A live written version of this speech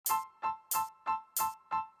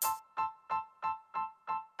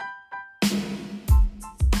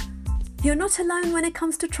You're not alone when it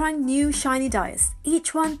comes to trying new shiny diets,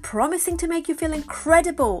 each one promising to make you feel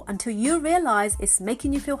incredible until you realize it's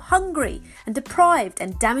making you feel hungry and deprived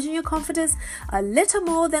and damaging your confidence a little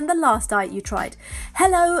more than the last diet you tried.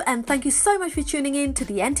 Hello, and thank you so much for tuning in to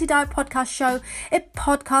the Anti-Diet Podcast Show, a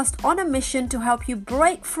podcast on a mission to help you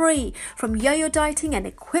break free from yo-yo dieting and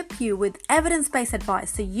equip you with evidence-based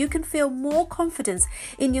advice so you can feel more confidence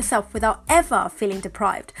in yourself without ever feeling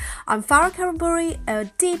deprived. I'm Farah Kariamburi, a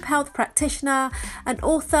deep health practitioner, an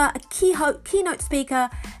author, a keynote speaker,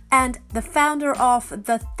 and the founder of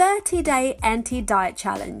the 30-Day Anti-Diet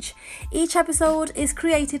Challenge. Each episode is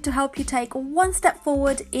created to help you take one step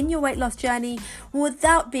forward in your weight loss journey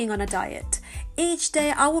without being on a diet. Each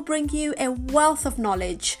day I will bring you a wealth of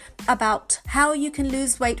knowledge about how you can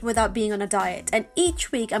lose weight without being on a diet. And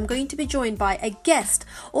each week I'm going to be joined by a guest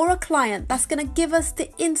or a client that's going to give us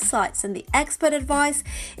the insights and the expert advice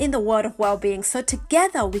in the world of well-being. So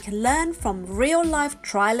together we can learn from real life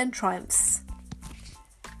trial and triumphs.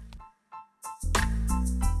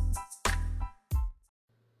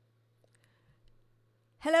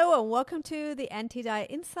 Hello and welcome to the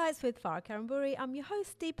Anti-Diet Insights with Farah Kariamburi. I'm your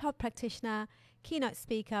host, deep health practitioner, keynote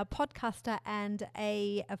speaker, podcaster, and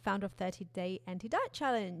a founder of 30-Day Anti-Diet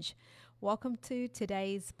Challenge. Welcome to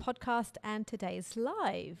today's podcast and today's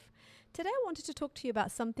live. Today I wanted to talk to you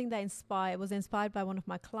about something that was inspired by one of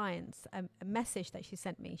my clients, a message that she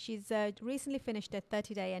sent me. She's recently finished a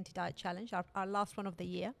 30-Day Anti-Diet Challenge, our last one of the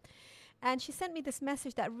year. And she sent me this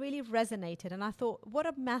message that really resonated. And I thought, what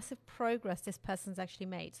a massive progress this person's actually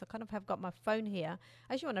made. So I kind of have got my phone here.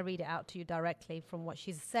 I actually want to read it out to you directly from what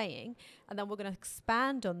she's saying. And then we're going to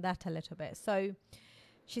expand on that a little bit. So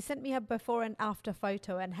she sent me a before and after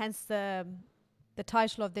photo. And hence the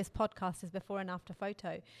title of this podcast is Before and After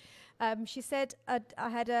Photo. She said, I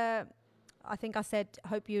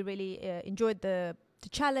hope you really enjoyed the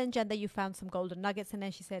challenge and that you found some golden nuggets in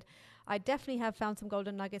it. She said, I definitely have found some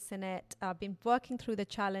golden nuggets in it. I've been working through the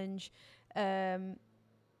challenge.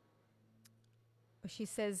 She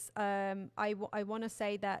says, I want to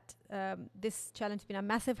say that this challenge has been a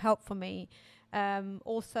massive help for me.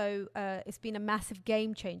 Also, it's been a massive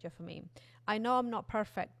game changer for me. I know I'm not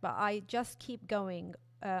perfect, but I just keep going.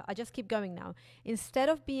 I just keep going now. Instead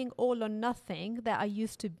of being all or nothing that I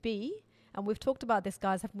used to be, and we've talked about this,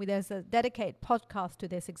 guys, haven't we? There's a dedicated podcast to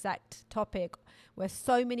this exact topic where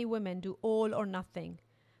so many women do all or nothing.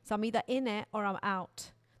 So I'm either in it or I'm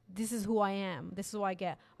out. This is who I am. This is who I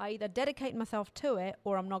get. I either dedicate myself to it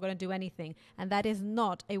or I'm not going to do anything. And that is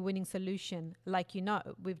not a winning solution. Like,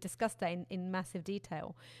 we've discussed that in massive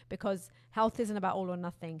detail, because health isn't about all or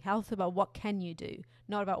nothing. Health is about what can you do,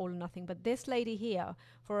 not about all or nothing. But this lady here,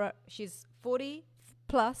 she's 40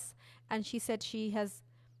 plus, and she said she has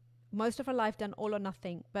most of her life done all or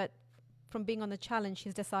nothing, but from being on the challenge,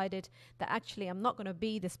 she's decided that actually I'm not going to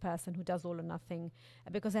be this person who does all or nothing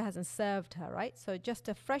because it hasn't served her, right? So just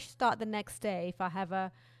a fresh start the next day. If I have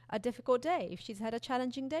a difficult day, if she's had a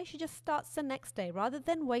challenging day, she just starts the next day rather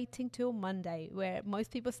than waiting till Monday, where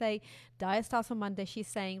most people say diet starts on Monday. She's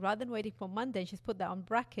saying rather than waiting for Monday, she's put that on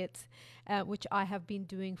brackets, which I have been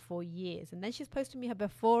doing for years. And then she's posted me her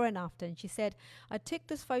before and after, and she said, I took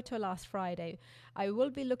this photo last Friday. I will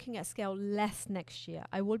be looking at scale less next year.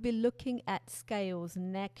 I will be looking at scales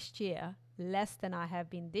next year less than I have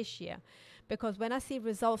been this year. Because when I see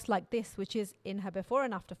results like this, which is in her before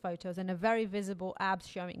and after photos and a very visible abs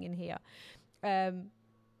showing in here, and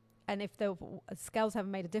if the scales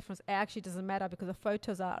haven't made a difference, it actually doesn't matter because the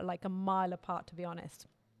photos are like a mile apart, to be honest.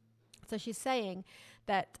 So she's saying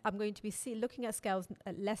that I'm going to be looking at scales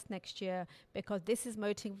less next year because this is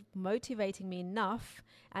motivating me enough,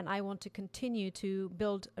 and I want to continue to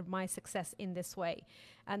build my success in this way.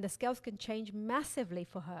 And the scales can change massively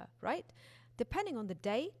for her, right? Depending on the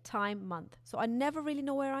day, time, month. So I never really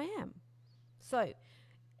know where I am. So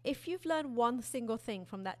if you've learned one single thing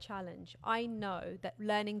from that challenge, I know that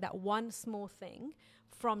learning that one small thing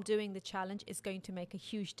from doing the challenge is going to make a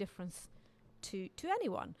huge difference to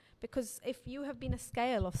anyone. Because if you have been a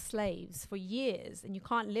scale of slaves for years and you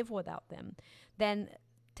can't live without them, then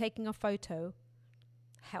taking a photo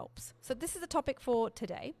helps. So this is the topic for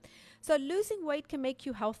today. So losing weight can make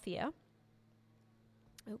you healthier.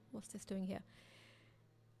 Oh, what's this doing here?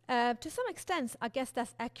 To some extent, I guess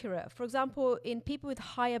that's accurate. For example, in people with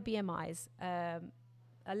higher BMIs,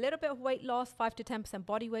 a little bit of weight loss, 5 to 10%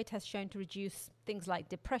 body weight, has shown to reduce things like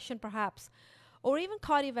depression, perhaps, or even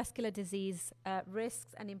cardiovascular disease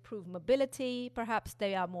risks and improve mobility. Perhaps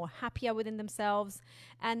they are more happier within themselves,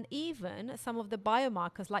 and even some of the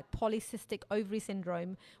biomarkers like polycystic ovary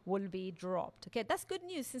syndrome will be dropped. Okay, that's good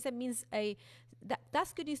news, since it means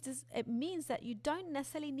that's good news. It means that you don't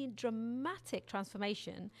necessarily need dramatic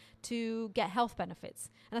transformation to get health benefits.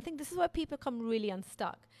 And I think this is where people come really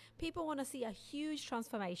unstuck. People want to see a huge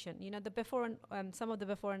transformation. You know, the before and some of the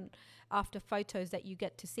before and after photos that you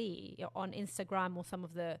get to see on Instagram, or some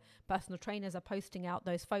of the personal trainers are posting out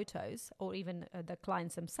those photos, or even the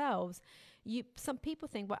clients themselves. Some people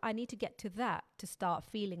think, well, I need to get to that to start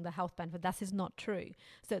feeling the health benefit. That is not true.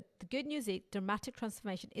 So the good news is dramatic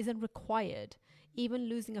transformation isn't required. Even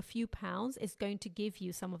losing a few pounds is going to give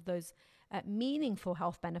you some of those meaningful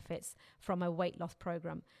health benefits from a weight loss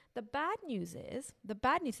program. The bad news is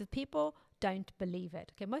people don't believe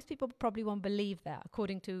it. Okay, most people probably won't believe that,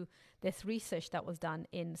 according to this research that was done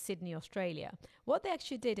in Sydney, Australia. What they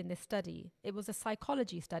actually did in this study, it was a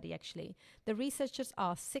psychology study actually. The researchers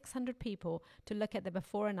asked 600 people to look at the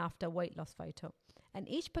before and after weight loss photo. And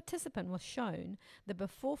each participant was shown the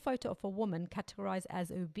before photo of a woman categorized as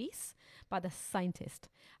obese by the scientist.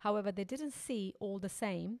 However, they didn't see all the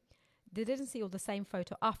same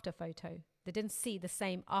photo after photo. They didn't see the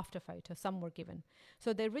same after photo. Some were given.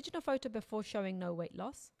 So the original photo before showing no weight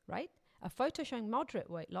loss, right? A photo showing moderate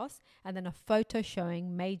weight loss, and then a photo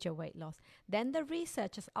showing major weight loss. Then the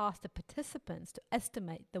researchers asked the participants to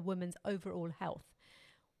estimate the woman's overall health.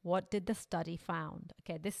 What did the study found?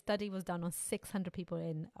 Okay, this study was done on 600 people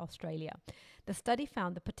in Australia. The study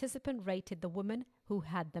found the participant rated the woman who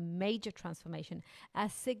had the major transformation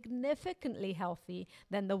as significantly healthy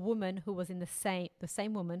than the woman who was in the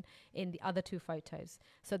same woman in the other two photos.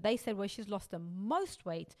 So they said, well, she's lost the most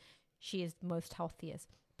weight, she is most healthiest.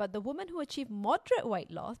 But the woman who achieved moderate weight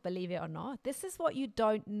loss, believe it or not, this is what you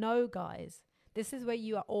don't know, guys. This is where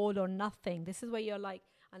you are all or nothing. This is where you're like,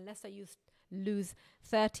 unless I lose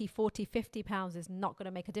 30, 40, 50 pounds is not going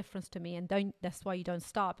to make a difference to me, and that's why you don't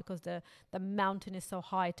start, because the mountain is so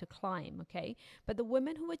high to climb. Okay, but the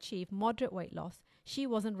women who achieved moderate weight loss, she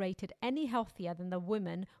wasn't rated any healthier than the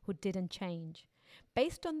women who didn't change.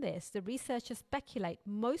 Based on this, the researchers speculate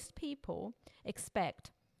most people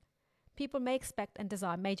may expect and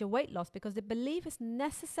desire major weight loss because they believe it's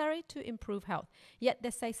necessary to improve health. Yet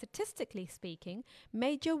they say, statistically speaking,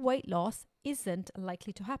 major weight loss isn't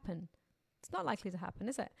likely to happen. It's not likely to happen,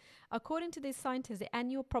 is it? According to these scientists, the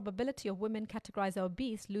annual probability of women categorized as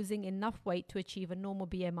obese losing enough weight to achieve a normal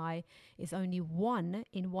BMI is only 1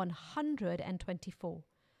 in 124.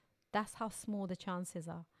 That's how small the chances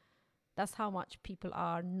are. That's how much people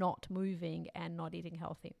are not moving and not eating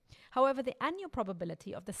healthy. However, the annual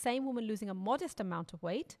probability of the same woman losing a modest amount of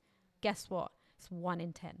weight, guess what? It's 1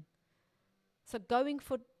 in 10. So going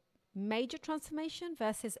for major transformation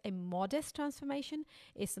versus a modest transformation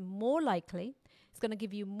is more likely. It's going to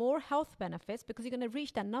give you more health benefits because you're going to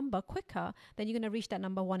reach that number quicker than you're going to reach that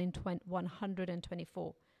number 1 in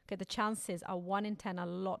 124. Okay, the chances are 1 in 10, a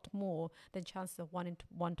lot more than chances of 1 in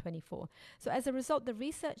 124. So as a result, the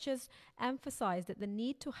researchers emphasize that the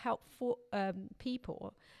need to help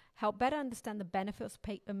people help better understand the benefits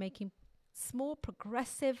of making small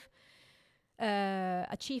progressive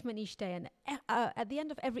achievement each day. And at the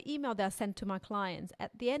end of every email that I send to my clients,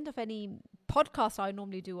 at the end of any podcast I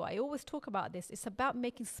normally do, I always talk about this. It's about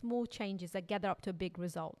making small changes that gather up to a big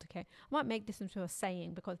result. Okay, I might make this into a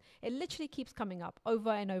saying because it literally keeps coming up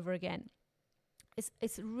over and over again.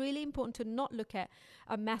 It's really important to not look at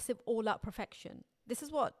a massive all-out perfection. This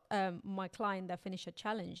is what my client that finished her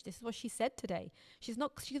challenge, this is what she said today. She's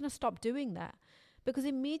going to stop doing that. Because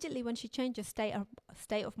immediately when she changed her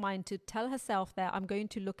state of mind to tell herself that I'm going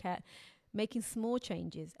to look at making small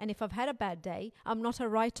changes, and if I've had a bad day, I'm not a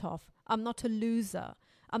write-off, I'm not a loser,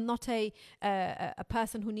 I'm not a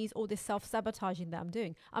person who needs all this self-sabotaging that I'm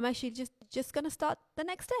doing. I'm actually just going to start the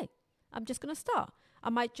next day. I'm just going to start. I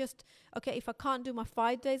might if I can't do my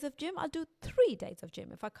 5 days of gym, I'll do 3 days of gym.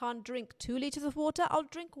 If I can't drink 2 liters of water, I'll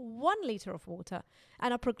drink 1 liter of water.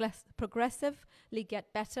 And I'll progressively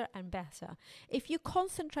get better and better. If you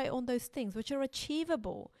concentrate on those things which are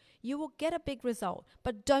achievable, you will get a big result.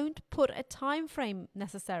 But don't put a time frame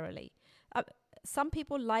necessarily. Some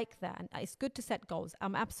people like that, and it's good to set goals.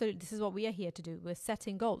 This is what we are here to do. We're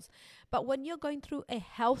setting goals. But when you're going through a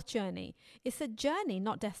health journey, it's a journey,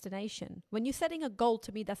 not destination. When you're setting a goal,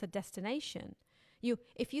 to me, that's a destination.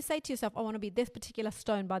 If you say to yourself, I want to be this particular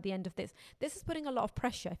stone by the end of this is putting a lot of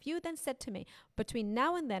pressure. If you then said to me, between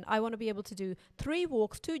now and then, I want to be able to do 3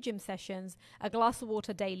 walks, 2 gym sessions, a glass of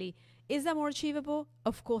water daily, is that more achievable?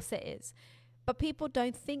 Of course it is. But people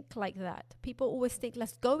don't think like that. People always think,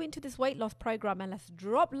 let's go into this weight loss program and let's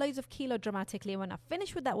drop loads of kilo dramatically. And when I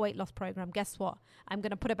finish with that weight loss program, guess what? I'm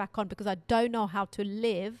going to put it back on because I don't know how to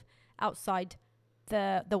live outside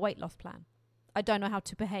the weight loss plan. I don't know how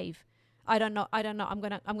to behave. I don't know. I'm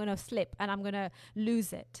gonna slip and I'm gonna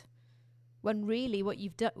lose it. When really what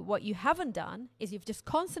you haven't done is you've just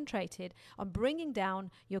concentrated on bringing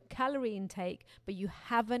down your calorie intake, but you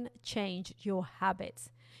haven't changed your habits.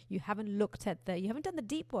 You haven't you haven't done the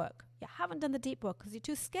deep work. You haven't done the deep work because you're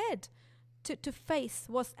too scared to face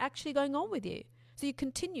what's actually going on with you. So you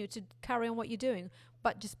continue to carry on what you're doing,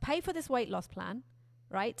 but just pay for this weight loss plan,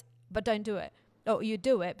 right? But don't do it. Or you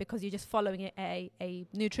do it because you're just following a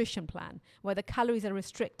nutrition plan where the calories are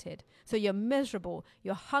restricted. So you're miserable,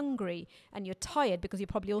 you're hungry, and you're tired because you're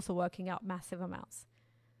probably also working out massive amounts.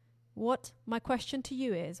 My question to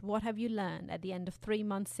you is, what have you learned at the end of 3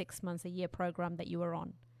 months, 6 months, a year program that you were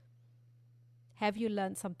on? Have you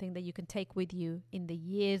learned something that you can take with you in the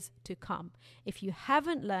years to come? If you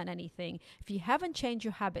haven't learned anything, if you haven't changed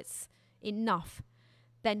your habits enough,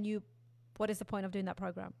 then what is the point of doing that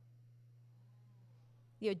program?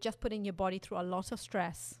 You're just putting your body through a lot of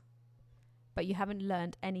stress, but you haven't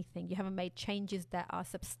learned anything. You haven't made changes that are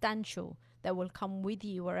substantial, that will come with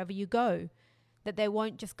you wherever you go, that they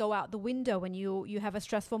won't just go out the window when you have a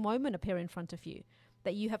stressful moment appear in front of you,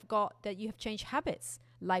 that you have changed habits,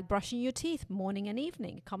 like brushing your teeth morning and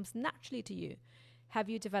evening. It comes naturally to you. Have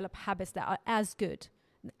you developed habits that are as good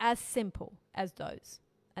and as simple as those?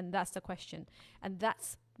 And that's the question. And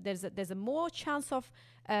there's a more chance of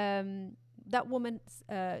that woman's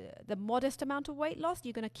the modest amount of weight loss.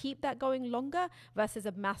 You're going to keep that going longer versus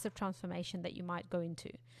a massive transformation that you might go into.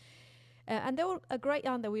 And they were a great,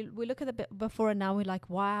 aren't they? We look at the before and now, we're like,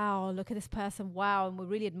 wow, look at this person, wow, and we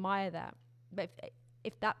really admire that. But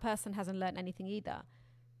if that person hasn't learned anything either,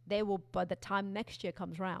 they will, by the time next year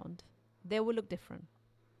comes round, they will look different.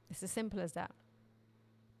 It's as simple as that.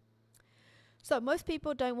 So most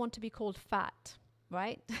people don't want to be called fat,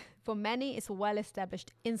 right? For many, it's a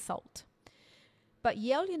well-established insult. But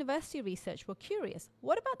Yale University research were curious.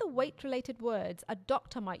 What about the weight-related words a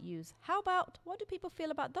doctor might use? What do people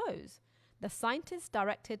feel about those? The scientists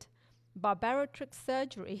directed bariatric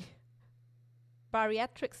surgery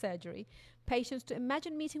patients to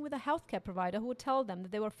imagine meeting with a healthcare provider who would tell them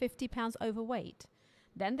that they were 50 pounds overweight.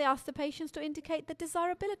 Then they asked the patients to indicate the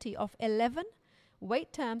desirability of 11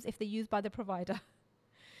 weight terms if they're used by the provider.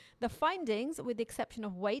 The findings, with the exception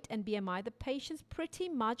of weight and BMI, the patients pretty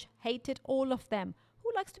much hated all of them.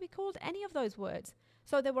 Who likes to be called any of those words?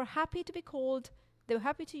 So they were happy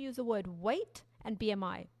to use the word weight and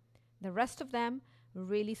BMI. The rest of them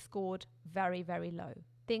really scored very, very low.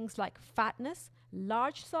 Things like fatness,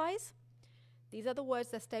 large size. These are the words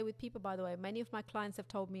that stay with people, by the way. Many of my clients have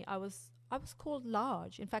told me I was called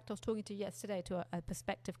large. In fact, I was talking to yesterday to a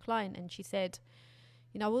prospective client, and she said,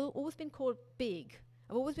 I've always been called big.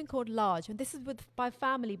 I've always been called large. And this is by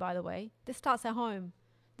family, by the way. This starts at home.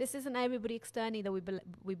 This isn't everybody externally that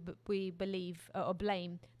we believe or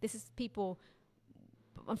blame. This is people,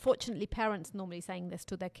 unfortunately, parents normally saying this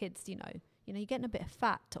to their kids, you're getting a bit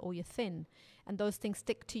fat or you're thin, and those things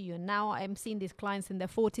stick to you. And now I'm seeing these clients in their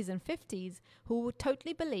 40s and 50s who would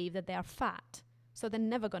totally believe that they are fat. So they're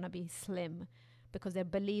never going to be slim because they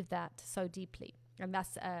believe that so deeply. And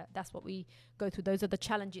that's what we go through. Those are the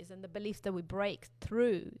challenges and the beliefs that we break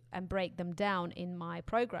through and break them down in my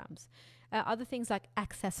programs. Other things like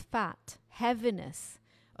excess fat, heaviness,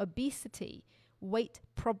 obesity, weight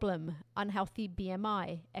problem, unhealthy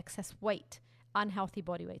BMI, excess weight, unhealthy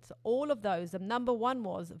body weight. So all of those, the number one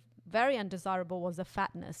was very undesirable, was the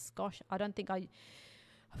fatness. Gosh, I don't think I've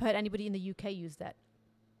heard anybody in the UK use that.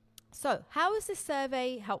 So how is this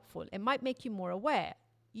survey helpful? It might make you more aware.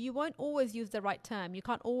 You won't always use the right term. You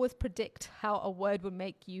can't always predict how a word will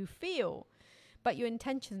make you feel. But your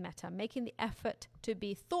intentions matter. Making the effort to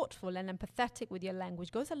be thoughtful and empathetic with your language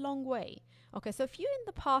goes a long way. Okay, so if you in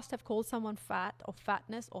the past have called someone fat or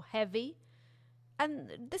fatness or heavy, and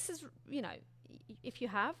this is, if you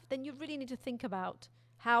have, then you really need to think about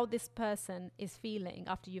how this person is feeling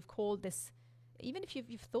after you've called this, even if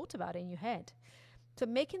you've thought about it in your head. So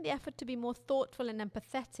making the effort to be more thoughtful and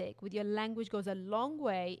empathetic with your language goes a long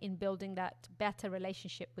way in building that better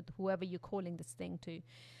relationship with whoever you're calling this thing to.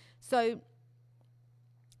 So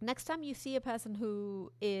next time you see a person who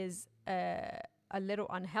is a little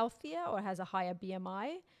unhealthier or has a higher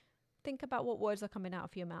BMI, think about what words are coming out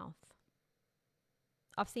of your mouth.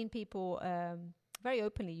 I've seen people very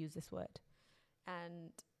openly use this word,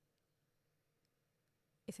 and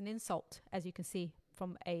it's an insult, as you can see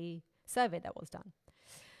from a survey that was done.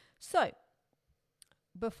 So,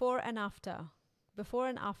 before and after, before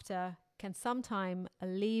and after can sometime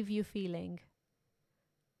leave you feeling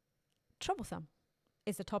troublesome,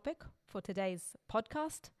 is the topic for today's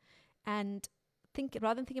podcast. And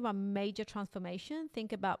rather than thinking about major transformation,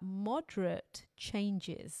 think about moderate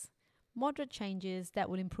changes that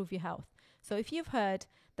will improve your health. So if you've heard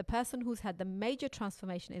the person who's had the major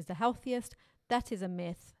transformation is the healthiest, that is a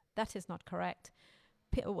myth. That is not correct.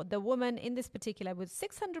 The woman in this particular, with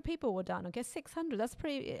 600 people were done. Okay, 600, that's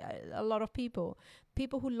a lot of people.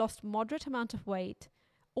 People who lost moderate amount of weight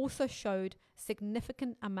also showed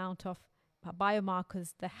significant amount of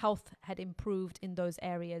biomarkers. The health had improved in those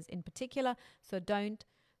areas in particular. So don't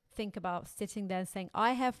think about sitting there and saying,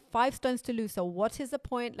 I have 5 stones to lose, so what is the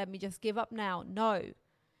point? Let me just give up now.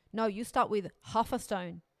 No, you start with half a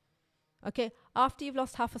stone. Okay, after you've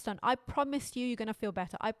lost half a stone, I promise you're going to feel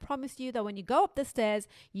better. I promise you that when you go up the stairs,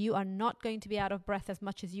 you are not going to be out of breath as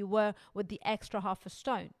much as you were with the extra half a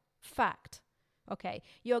stone. Fact. Okay,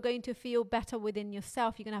 you're going to feel better within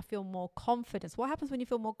yourself. You're going to feel more confidence. What happens when you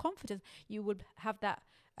feel more confidence? You would have that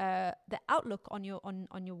the outlook on your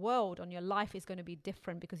world, on your life is going to be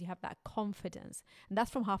different because you have that confidence. And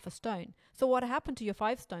that's from half a stone. So what happened to your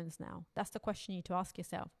 5 stones now? That's the question you need to ask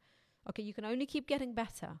yourself. Okay, you can only keep getting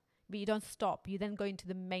better, but you don't stop. You then go into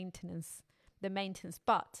the maintenance.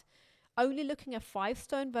 But only looking at 5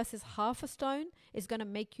 stone versus half a stone is going to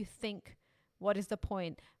make you think, what is the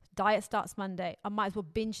point? Diet starts Monday. I might as well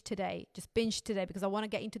binge today. Just binge today because I want to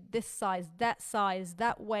get into this size,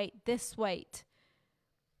 that weight, this weight.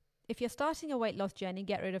 If you're starting a weight loss journey,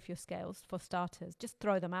 get rid of your scales for starters. Just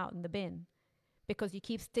throw them out in the bin because you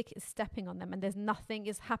keep stepping on them and there's nothing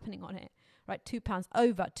is happening on it, right? 2 pounds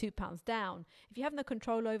over, 2 pounds down. If you have no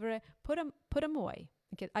control over it, put them away.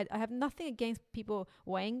 Okay, I have nothing against people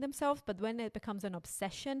weighing themselves, but when it becomes an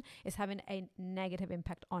obsession, it's having a negative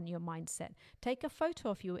impact on your mindset. Take a photo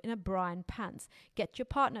of you in a bra and pants. Get your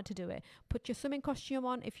partner to do it. Put your swimming costume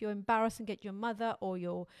on. If you're embarrassed, and get your mother or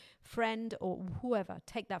your friend or whoever,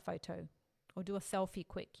 take that photo. Or do a selfie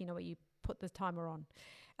quick, where you put the timer on.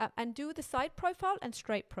 And do the side profile and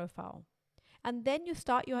straight profile. And then you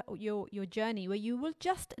start your journey where you will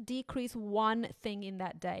just decrease one thing in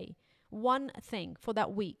that day. One thing for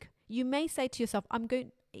that week. You may say to yourself, I'm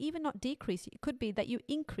going even not decrease. It could be that you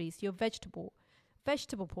increase your vegetable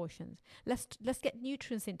portions. Let's get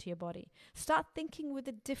nutrients into your body. Start thinking with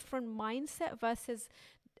a different mindset versus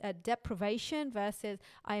deprivation versus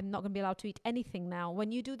I am not going to be allowed to eat anything now.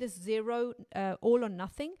 When you do this zero, all or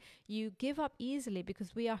nothing, you give up easily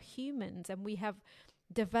because we are humans and we have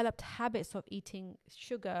developed habits of eating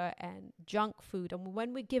sugar and junk food, and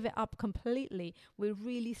when we give it up completely, we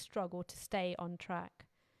really struggle to stay on track.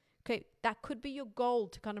 Okay, that could be your goal,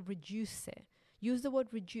 to kind of reduce it. Use the word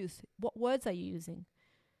reduce. What words are you using?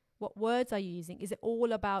 Is it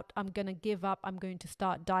all about I'm going to give up, I'm going to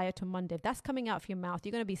start diet on Monday? If that's coming out of your mouth,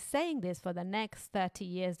 you're going to be saying this for the next 30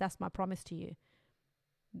 years. That's my promise to you,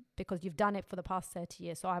 because you've done it for the past 30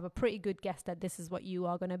 years. So I have a pretty good guess that this is what you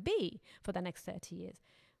are going to be for the next 30 years.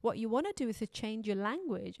 What you want to do is to change your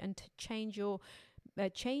language and to change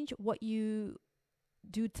what you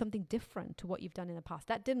do, something different to what you've done in the past.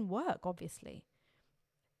 That didn't work, obviously.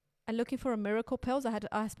 And looking for a miracle pills,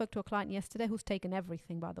 I spoke to a client yesterday who's taken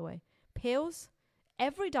everything, by the way. Pills,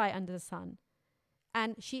 every diet under the sun.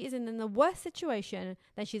 And she is in the worst situation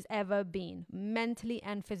than she's ever been, mentally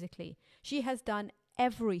and physically. She has done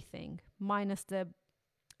everything minus the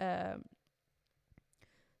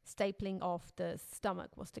stapling of the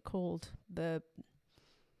stomach. What's it called? I'm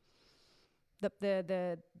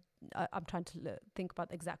trying to think about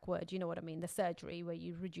the exact word. You know what I mean? The surgery where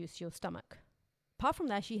you reduce your stomach. Apart from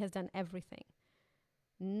that, she has done everything.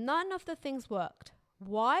 None of the things worked.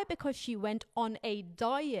 Why? Because she went on a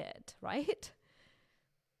diet, right?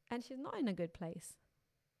 And she's not in a good place.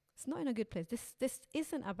 It's not in a good place. This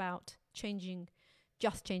isn't about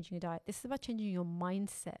just changing your diet. This is about changing your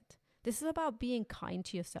mindset. This is about being kind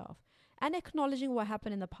to yourself and acknowledging what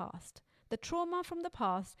happened in the past. The trauma from the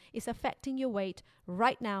past is affecting your weight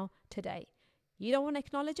right now, today. You don't want to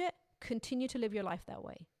acknowledge it? Continue to live your life that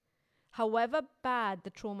way. However bad the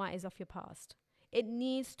trauma is of your past, it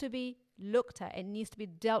needs to be looked at. It needs to be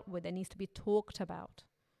dealt with. It needs to be talked about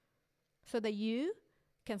so that you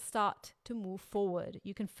can start to move forward.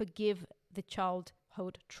 You can forgive the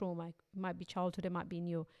childhood trauma. It might be childhood. It might be in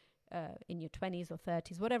your 20s or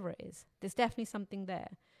 30s, whatever it is. There's definitely something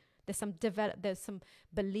there. There's some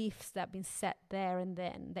beliefs that have been set there and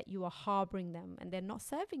then that you are harboring them and they're not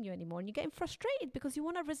serving you anymore. And you're getting frustrated because you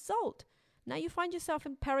want a result. Now you find yourself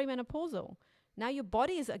in perimenopausal. Now your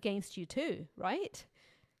body is against you too, right?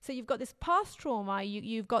 So you've got this past trauma.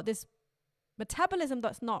 You've got this metabolism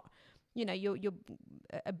that's not your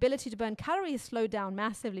ability to burn calories slowed down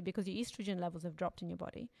massively because your estrogen levels have dropped in your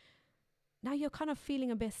body. Now you're kind of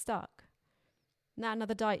feeling a bit stuck. Now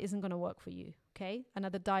another diet isn't going to work for you, okay?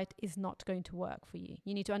 Another diet is not going to work for you.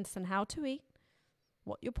 You need to understand how to eat,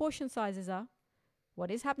 what your portion sizes are,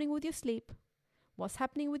 what is happening with your sleep, what's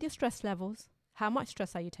happening with your stress levels, how much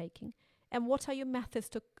stress are you taking, and what are your methods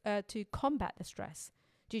to combat the stress.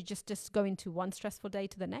 Do you just go into one stressful day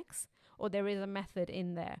to the next? Or there is a method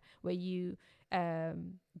in there where you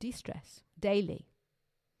de-stress daily?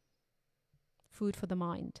 Food for the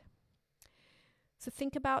mind. So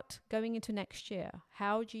think about going into next year.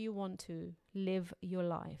 How do you want to live your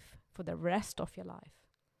life for the rest of your life?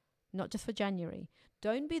 Not just for January.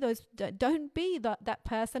 Don't be that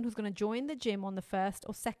person who's going to join the gym on the 1st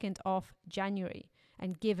or 2nd of January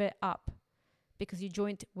and give it up because you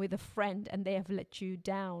joined with a friend and they have let you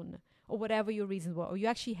down, or whatever your reasons were. Or you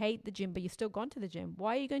actually hate the gym, but you've still gone to the gym.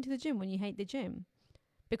 Why are you going to the gym when you hate the gym?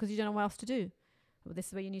 Because you don't know what else to do. Well, this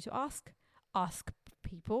is where you need to ask. Ask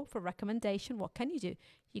people for recommendation. What can you do?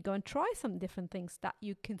 You go and try some different things that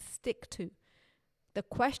you can stick to. The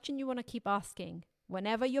question you want to keep asking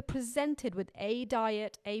whenever you're presented with a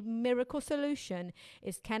diet, a miracle solution,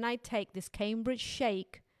 is, can I take this Cambridge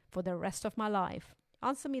shake for the rest of my life?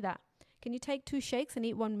 Answer me that. Can you take 2 shakes and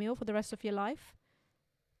eat 1 meal for the rest of your life?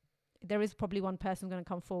 There is probably one person going to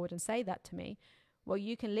come forward and say that to me. Well,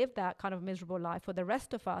 you can live that kind of miserable life. For the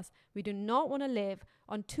rest of us, we do not want to live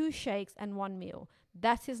on 2 shakes and 1 meal.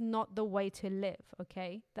 That is not the way to live,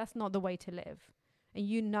 okay? That's not the way to live. And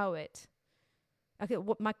you know it. Okay,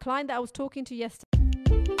 my client that I was talking to yesterday.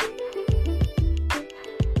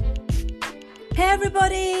 Hey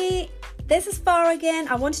everybody! This is Farah again.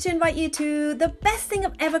 I wanted to invite you to the best thing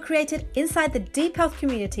I've ever created inside the Deep Health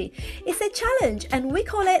community. It's a challenge and we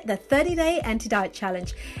call it the 30-Day Anti-Diet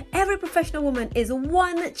Challenge. Every professional woman is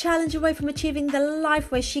one challenge away from achieving the life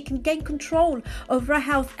where she can gain control over her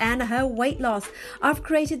health and her weight loss. I've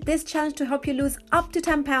created this challenge to help you lose up to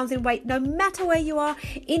 10 pounds in weight no matter where you are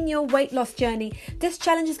in your weight loss journey. This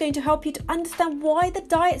challenge is going to help you to understand why the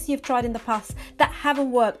diets you've tried in the past that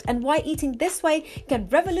haven't worked and why eating this way can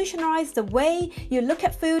revolutionize the way you look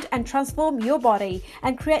at food and transform your body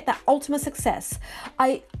and create that ultimate success.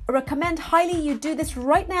 I recommend highly you do this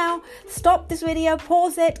right now. Stop this video,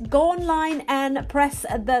 pause it, go online and press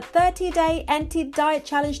the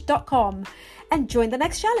 30dayantidietchallenge.com and join the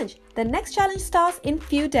next challenge. The next challenge starts in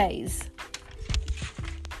few days.